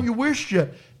 Unbelievable. Why haven't you wished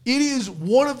yet? It is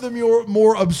one of the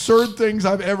more absurd things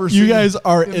I've ever seen. You guys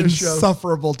are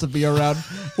insufferable to be around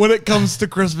when it comes to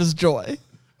Christmas joy.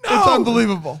 No, it's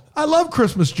unbelievable. I love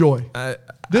Christmas joy.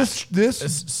 This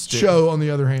show, on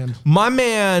the other hand. My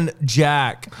man,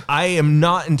 Jack, I am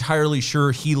not entirely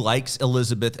sure he likes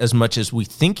Elizabeth as much as we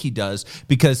think he does,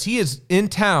 because he is in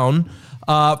town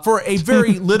for a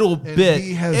very little bit.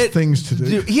 He has things to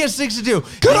do. He has things to do.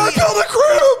 Can I tell the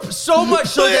group? So much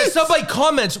so that somebody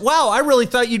comments, wow, I really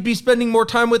thought you'd be spending more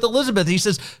time with Elizabeth. He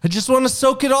says, I just want to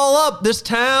soak it all up, this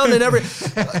town and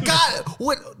God,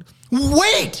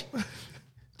 wait!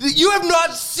 You have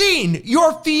not seen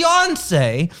your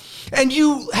fiance, and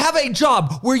you have a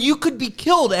job where you could be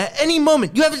killed at any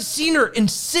moment. You haven't seen her in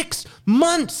 6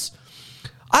 months.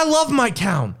 I love my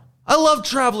town. I love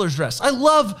Traveler's Rest. I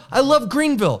love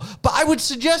Greenville. But I would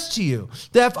suggest to you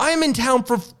that if I'm in town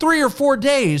for 3 or 4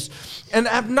 days and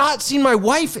have not seen my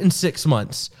wife in 6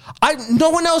 months, no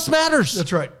one else matters.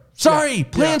 That's right. Sorry,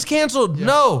 plans canceled. Yeah.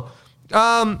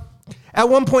 No. At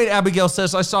one point, Abigail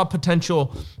says, I saw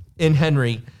potential in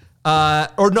Henry.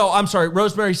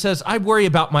 Rosemary says, I worry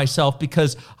about myself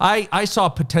because I saw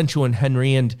potential in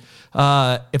Henry, and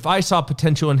if I saw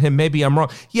potential in him, maybe I'm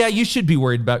wrong. Yeah, you should be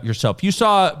worried about yourself. You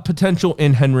saw potential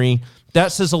in Henry.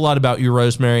 That says a lot about you,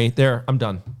 Rosemary. There, I'm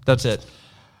done. That's it.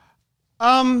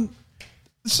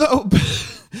 So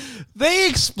they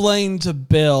explained to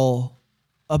Bill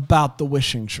about the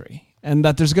wishing tree and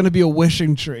that there's going to be a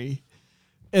wishing tree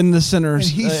in the center, and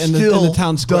he in the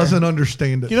town square. Doesn't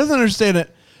understand it. He doesn't understand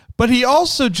it. But he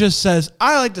also just says,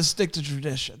 I like to stick to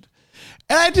tradition.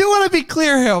 And I do want to be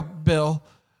clear here, Bill.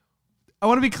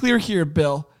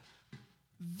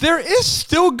 There is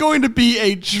still going to be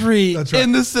a tree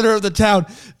in the center of the town.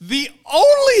 The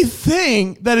only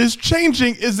thing that is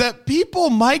changing is that people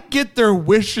might get their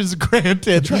wishes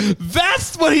granted.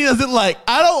 That's what he doesn't like.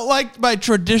 I don't like my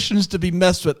traditions to be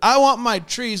messed with. I want my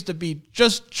trees to be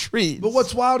just trees. But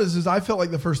what's wild is I felt like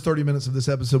the first 30 minutes of this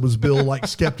episode was Bill like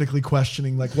skeptically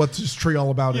questioning like, what's this tree all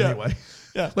about anyway?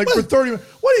 Yeah. Like for 30 minutes.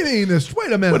 What do you mean this?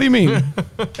 Wait a minute. What do you mean?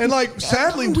 And like,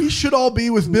 sadly, we should all be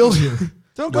with Bill here.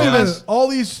 Don't go mess. All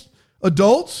these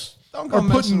adults are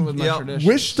putting with my traditions.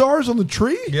 wish stars on the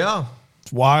tree? Yeah.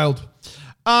 It's wild.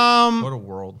 What a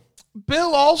world.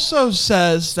 Bill also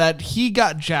says that he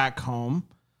got Jack home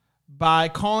by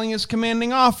calling his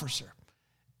commanding officer.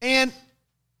 And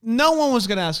no one was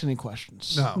going to ask any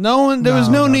questions. No one. There was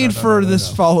no need for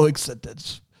this following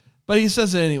sentence. But he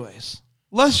says it anyways.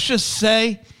 Let's just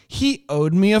say he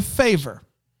owed me a favor.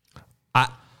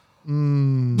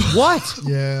 What?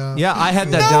 Yeah. Yeah, I had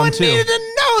that down too. No one needed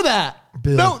to know that.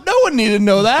 Bill, no one needed to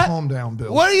know that. Calm down,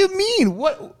 Bill. What do you mean?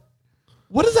 What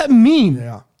does that mean?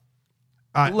 Yeah.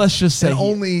 Let's just say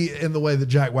only in the way that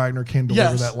Jack Wagner can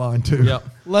deliver that line too. Yep.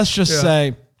 Let's just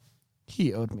say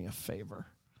he owed me a favor.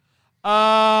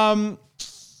 An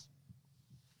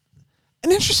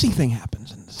interesting thing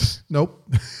happens in this. Nope.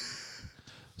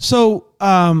 So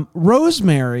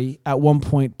Rosemary at one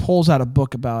point pulls out a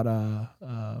book about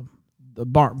the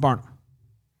Barnum.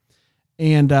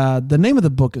 And the name of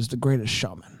the book is The Greatest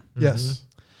Showman. Yes.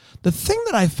 The thing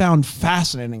that I found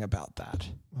fascinating about that,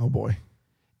 oh boy,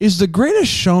 is The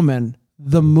Greatest Showman,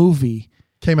 the movie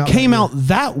Came out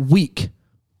that week.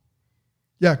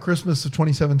 Yeah, Christmas of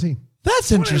 2017.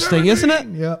 That's interesting, isn't it?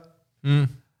 Yeah.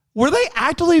 Were they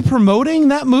actively promoting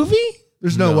that movie?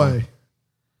 There's no way.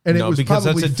 And it was because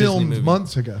that's probably a Disney filmed movie.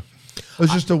 months ago. It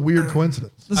was just a weird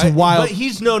coincidence. This is wild. But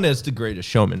he's known as the Greatest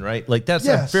Showman, right? Like that's a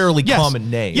Yes. fairly Yes. common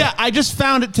name. Yeah, I just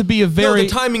found it to be a No, very the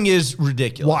timing is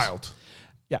ridiculous. Wild.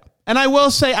 Yeah, and I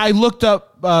will say I looked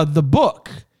up the book,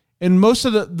 and most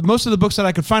of the books that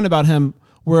I could find about him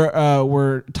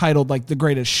were titled like The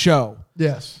Greatest Show.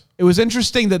 Yes. It was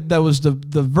interesting that was the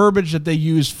verbiage that they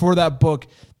used for that book.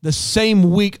 The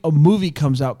same week a movie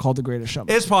comes out called The Greatest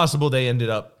Showman. It's possible they ended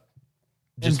up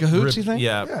In cahoots, you think?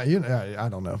 Yeah. Yeah, I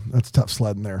don't know. That's tough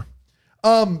sledding there.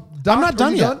 I'm not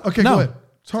done yet. Okay, No. go ahead.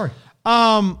 Sorry.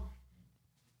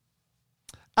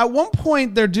 At one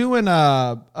point, they're doing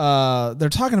they're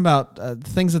talking about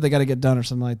things that they got to get done or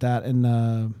something like that. And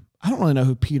I don't really know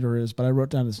who Peter is, but I wrote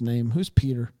down his name. Who's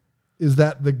Peter? Is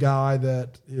that the guy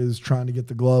that is trying to get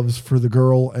the gloves for the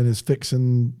girl and is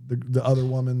fixing the other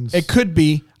woman's? It could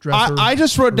be. Dresser I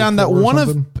just wrote down that or one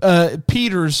something? of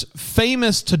Peter's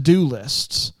famous to-do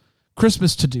lists,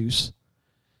 Christmas to-dos,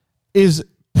 is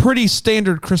pretty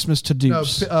standard Christmas No,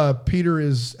 to-dos. Peter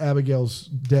is Abigail's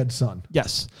dead son.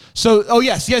 Yes. So,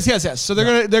 yes. So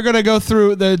they're gonna go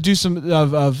through do some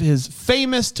of his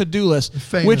famous to-do list,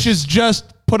 Famous. which is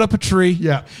just put up a tree.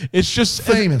 Yeah. It's just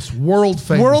Famous, world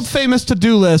famous.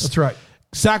 to-do list. That's right.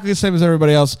 Exactly the same as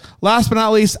everybody else. Last but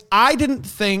not least, I didn't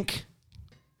think.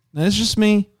 Now, it's just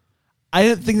me. I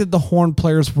didn't think that the horn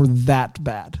players were that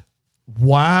bad.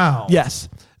 Wow. Yes.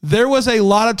 There was a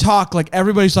lot of talk. Like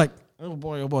everybody's like, oh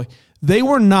boy, oh boy. They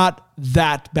were not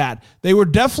that bad. They were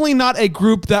definitely not a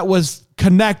group that was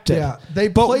connected. Yeah. They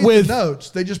played the notes.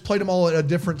 They just played them all at a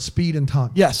different speed and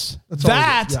time. Yes. That's all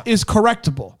That it is. Yeah. is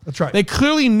correctable. That's right. They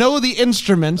clearly know the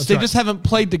instruments. That's They right. just haven't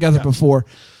played together before.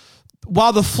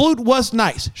 While the flute was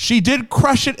nice, she did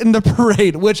crush it in the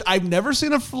parade, which I've never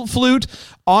seen a flute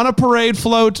on a parade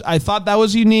float. I thought that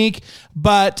was unique,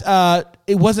 but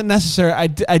it wasn't necessary.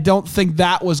 I don't think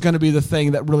that was going to be the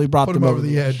thing that really brought Put them him over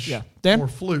the edge. Yeah. Dan? Or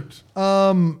flute.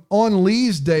 On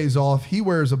Lee's days off, he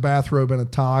wears a bathrobe and a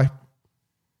tie.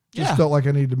 Just Yeah. felt like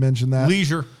I needed to mention that.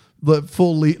 Leisure. The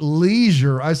full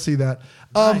leisure. I see that.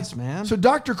 Nice, man. So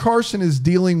Dr. Carson is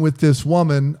dealing with this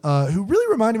woman who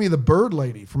really reminded me of the bird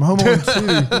lady from Home Alone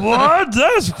 2. What?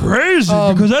 That's crazy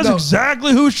because that's no.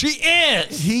 exactly who she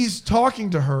is. He's talking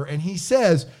to her and he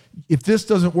says, if this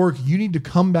doesn't work, you need to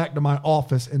come back to my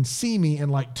office and see me in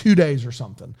like 2 days or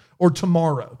something, or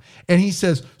tomorrow. And he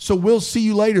says, so we'll see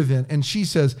you later then. And she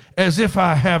says, as if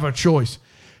I have a choice.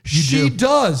 She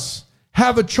does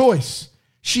have a choice.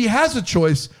 She has a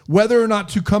choice whether or not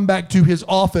to come back to his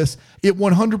office. It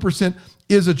 100%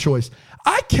 is a choice.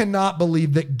 I cannot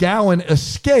believe that Gowan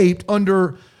escaped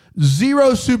under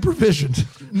zero supervision.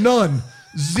 None.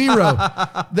 Zero.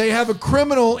 They have a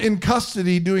criminal in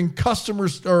custody doing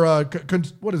customers or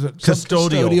what is it?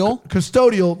 Custodial.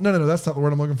 Custodial. No. That's not the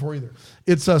word I'm looking for either.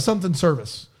 It's something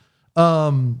service.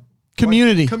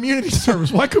 Community. Community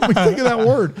service. Why couldn't we think of that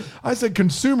word? I said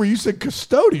consumer. You said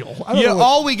custodial. I don't know what-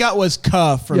 all we got was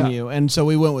from Yeah. you, and so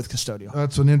we went with custodial.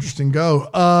 That's an interesting go.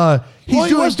 He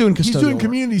was doing He's custodial doing work.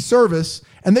 community service,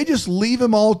 and they just leave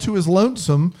him all to his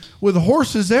lonesome with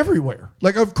horses everywhere.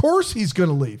 Like, of course he's going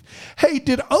to leave. Hey,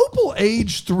 did Opal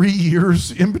age 3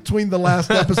 years in between the last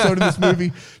episode of this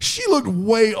movie? She looked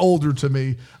way older to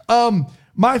me.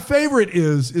 My favorite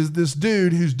is this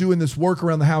dude who's doing this work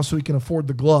around the house so he can afford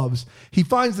the gloves. He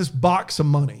finds this box of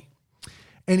money,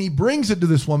 and he brings it to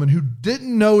this woman who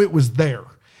didn't know it was there.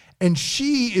 And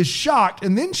she is shocked.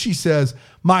 And then she says,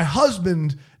 my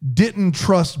husband didn't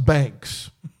trust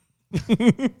banks.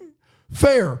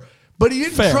 Fair. But he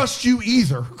didn't trust you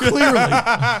either, clearly.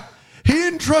 He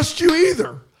didn't trust you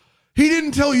either. He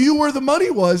didn't tell you where the money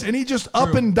was, and he just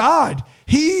up and died.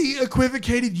 He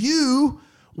equivocated you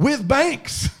with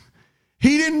banks.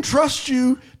 He didn't trust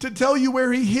you to tell you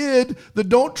where he hid the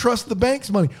don't trust the banks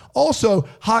money. Also,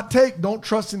 hot take, don't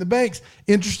trust in the banks.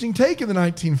 Interesting take in the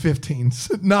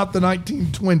 1915s, not the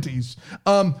 1920s.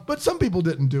 But some people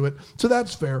didn't do it, so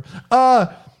that's fair.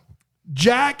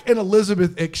 Jack and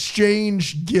Elizabeth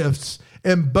exchange gifts,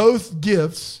 and both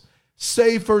gifts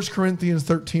say 1 Corinthians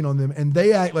 13 on them, and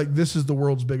they act like this is the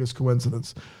world's biggest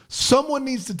coincidence. Someone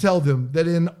needs to tell them that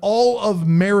in all of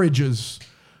marriages,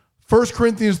 1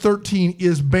 Corinthians 13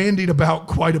 is bandied about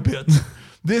quite a bit.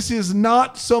 This is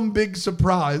not some big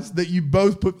surprise that you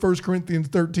both put 1 Corinthians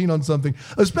 13 on something,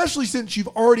 especially since you've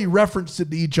already referenced it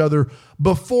to each other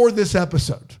before this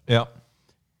episode. Yeah.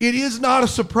 It is not a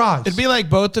surprise. It'd be like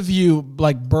both of you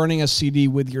like burning a CD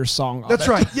with your song on That's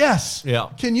it. right. Yes. Yeah.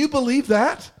 Can you believe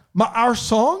that? Our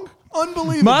song?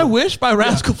 Unbelievable. My Wish by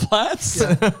Rascal Flatts.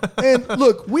 And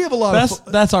look, we have a lot of...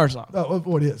 That's our song.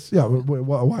 What is? Yeah.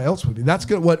 Why else would it? That's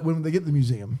good. When they get to the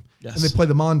museum and they play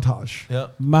the montage.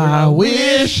 Yep. My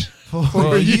wish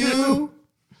For you.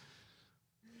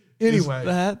 Anyway. Is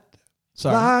that?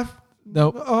 Sorry. Life.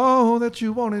 Nope. Oh, that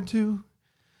you wanted to.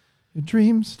 Your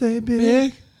dreams stay big.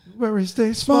 Big. Worries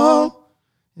stay small.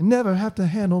 You never have to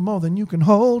handle more than you can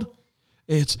hold.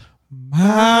 It's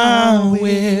my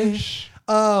wish.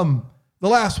 The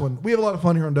last one. We have a lot of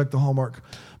fun here on Deck the Hallmark,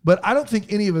 but I don't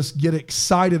think any of us get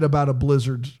excited about a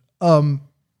blizzard.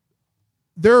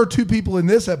 There are two people in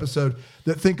this episode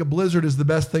that think a blizzard is the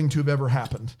best thing to have ever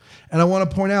happened. And I want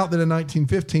to point out that in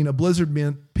 1915, a blizzard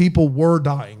meant people were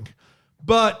dying.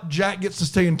 But Jack gets to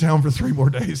stay in town for 3 more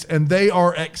days, and they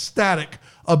are ecstatic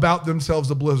about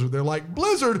themselves a blizzard. They're like,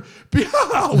 blizzard,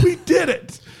 yeah, we did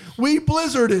it. We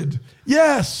blizzarded.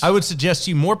 Yes. I would suggest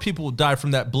to you more people will die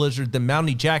from that blizzard than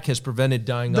Mountie Jack has prevented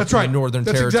dying That's up right. in the Northern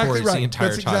That's Territories exactly right. the entire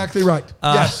That's time. exactly right.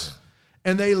 Yes.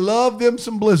 And they love them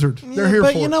some blizzard. They're here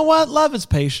But for you it. know what? Love is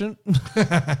patient.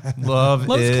 Love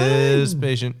Love's is kind.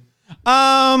 patient.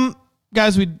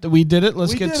 Guys, we did it.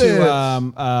 Let's We get did to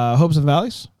it. hopes and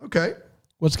valleys. Okay.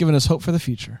 What's giving us hope for the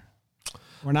future?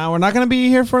 We're not going to be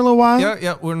here for a little while.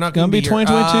 Yeah, we're not Gonna going to be be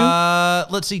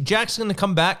 2022? Let's see. Jack's going to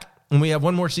come back, and we have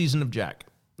one more season of Jack.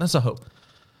 That's a hope.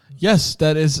 Yes,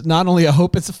 that is not only a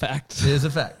hope, it's a fact. It is a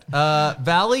fact.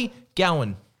 Valley,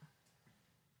 Gowan.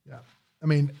 Yeah. I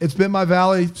mean, it's been my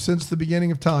valley since the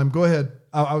beginning of time. Go ahead.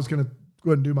 I was going to go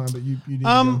ahead and do mine, but you need to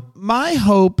go. My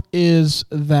hope is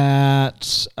that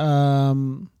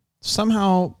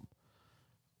somehow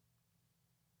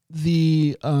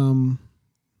the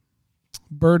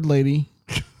bird lady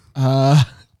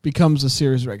becomes a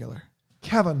series regular.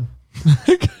 Kevin.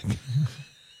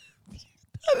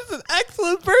 That is an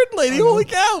excellent bird lady. Holy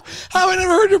cow. How have I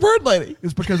never heard your bird lady?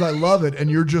 It's because I love it, and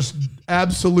you're just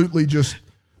absolutely just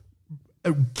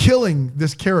killing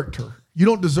this character. You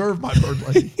don't deserve my bird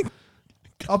lady.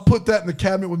 I'll put that in the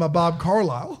cabinet with my Bob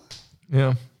Carlyle.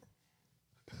 Yeah.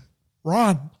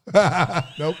 Ron.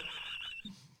 Nope.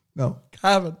 No.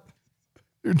 Kevin.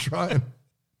 You're trying.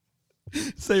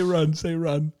 Say run. Say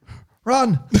run.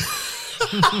 Run.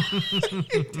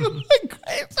 You're doing a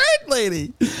great bird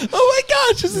lady. Oh my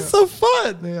gosh, this is so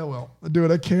fun. Yeah, well, I do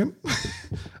what I can.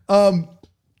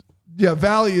 Yeah,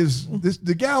 Valley is this.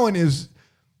 The Gowan is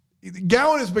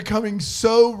becoming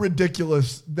so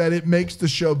ridiculous that it makes the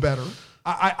show better.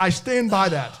 I stand by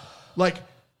that. Like,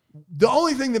 the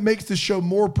only thing that makes this show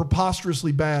more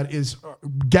preposterously bad is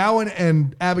Gowan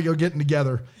and Abigail getting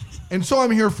together. And so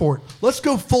I'm here for it. Let's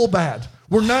go full bad.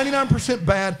 We're 99%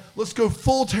 bad. Let's go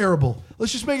full terrible.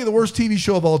 Let's just make it the worst TV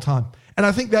show of all time. And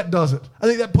I think that does it. I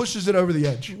think that pushes it over the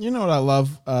edge. You know what I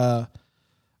love?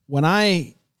 When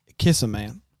I kiss a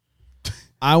man,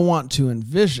 I want to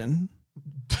envision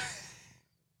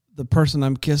the person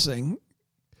I'm kissing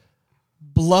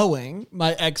blowing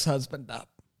my ex-husband up.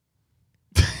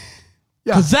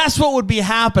 Yeah. Because that's what would be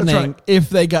happening right. if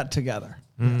they got together.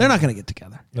 They're not going to get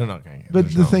together. They're not going to.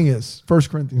 But the thing is, 1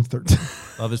 Corinthians 13.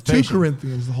 Love is 2 patient.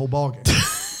 Corinthians, the whole ballgame.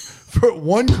 For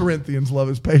 1 Corinthians, love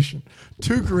is patient.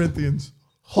 2 Corinthians,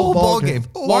 whole ballgame.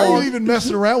 Why are you even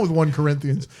messing around with 1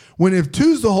 Corinthians? When if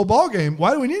 2's the whole ballgame,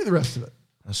 why do we need the rest of it?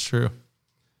 That's true.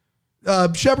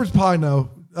 Shepherd's pie, no.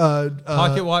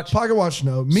 Pocket watch. Pocket watch,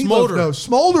 no. Meatloaf, Smolder. no.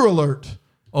 Smolder alert.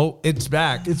 Oh, it's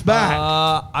back. It's back.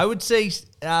 I would say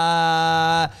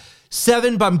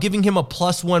 7, but I'm giving him a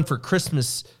 +1 for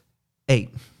Christmas 8.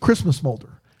 Christmas smolder.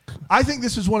 I think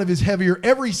this is one of his heavier.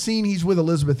 Every scene he's with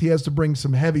Elizabeth, he has to bring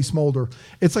some heavy smolder.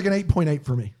 It's like an 8.8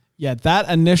 for me. Yeah, that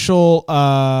initial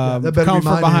that better comfort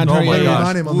remind behind him. her. Oh my yeah, gosh.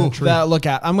 Remind him on that tree. that look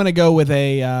at. I'm gonna go with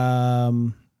a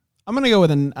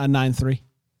 9.3.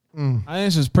 I think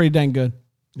this is pretty dang good.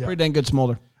 Yeah. Pretty dang good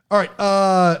smolder. All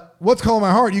right. What's calling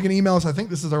my heart? You can email us. I think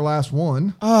this is our last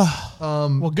one.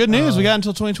 Well, good news. We got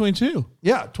until 2022.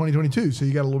 Yeah, 2022. So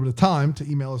you got a little bit of time to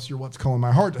email us your what's calling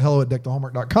my heart to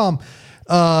hello@deckthehallmark.com.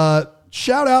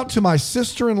 Shout out to my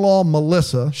sister-in-law,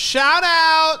 Melissa, Shout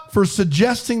out. for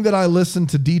suggesting that I listen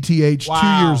to DTH 2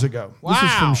 Wow. years ago. This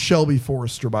is from Wow. Shelby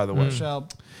Forrester, by the way.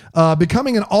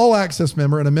 Becoming an all-access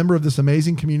member and a member of this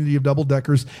amazing community of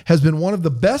double-deckers has been one of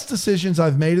the best decisions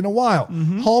I've made in a while.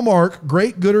 Hallmark,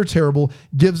 great, good, or terrible,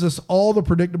 gives us all the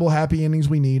predictable happy endings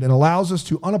we need and allows us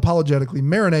to unapologetically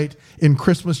marinate in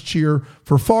Christmas cheer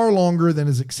for far longer than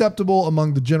is acceptable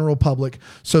among the general public.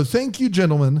 So thank you,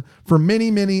 gentlemen, for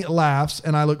many, many laughs,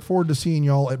 and I look forward to seeing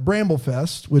y'all at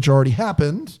Bramblefest, which already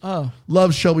happened. Oh.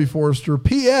 Love, Shelby Forrester.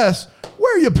 P.S.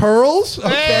 Where are your pearls? Okay.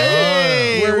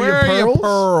 Hey, where are your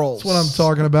pearls? That's what I'm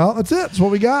talking about. That's it. That's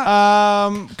what we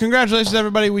got. Congratulations,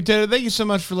 everybody. We did it. Thank you so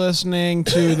much for listening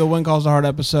to the When Calls the Heart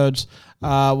episodes.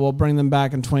 We'll bring them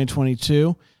back in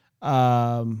 2022.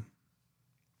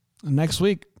 Next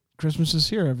week, Christmas is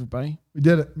here, everybody. We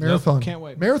did it. Marathon. Yep. Can't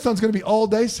wait. Marathon's going to be all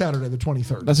day Saturday, the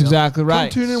 23rd. That's exactly right.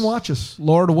 Come tune in and watch us.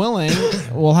 Lord willing,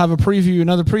 we'll have another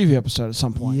preview episode at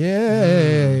some point.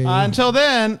 Yay. Until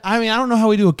then, I don't know how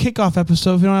we do a kickoff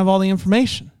episode if we don't have all the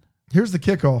information. Here's the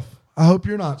kickoff. I hope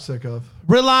you're not sick of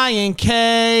Relyin'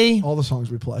 K. all the songs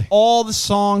we play. All the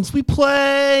songs we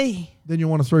play. Then you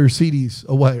want to throw your CDs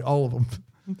away, all of them.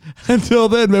 Until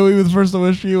then, may we be the first to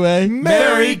wish you a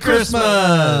Merry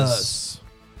Christmas.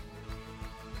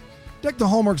 Deck the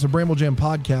Hallmark's a Bramble Jam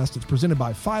podcast. It's presented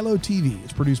by Philo TV.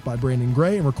 It's produced by Brandon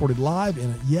Gray and recorded live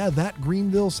in,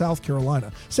 Greenville, South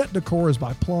Carolina. Set decor is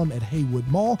by Plum at Haywood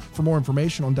Mall. For more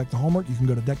information on Deck the Hallmark, you can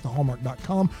go to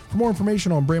deckthehallmark.com. For more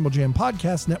information on Bramble Jam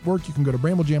Podcast Network, you can go to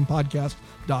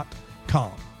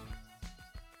bramblejampodcast.com.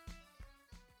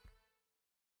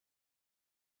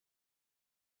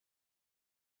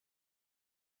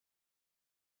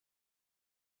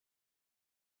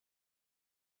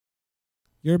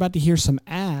 You're about to hear some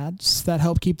ads that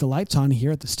help keep the lights on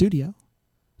here at the studio.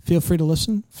 Feel free to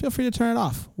listen. Feel free to turn it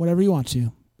off, whatever you want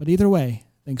to. But either way,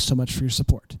 thanks so much for your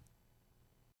support.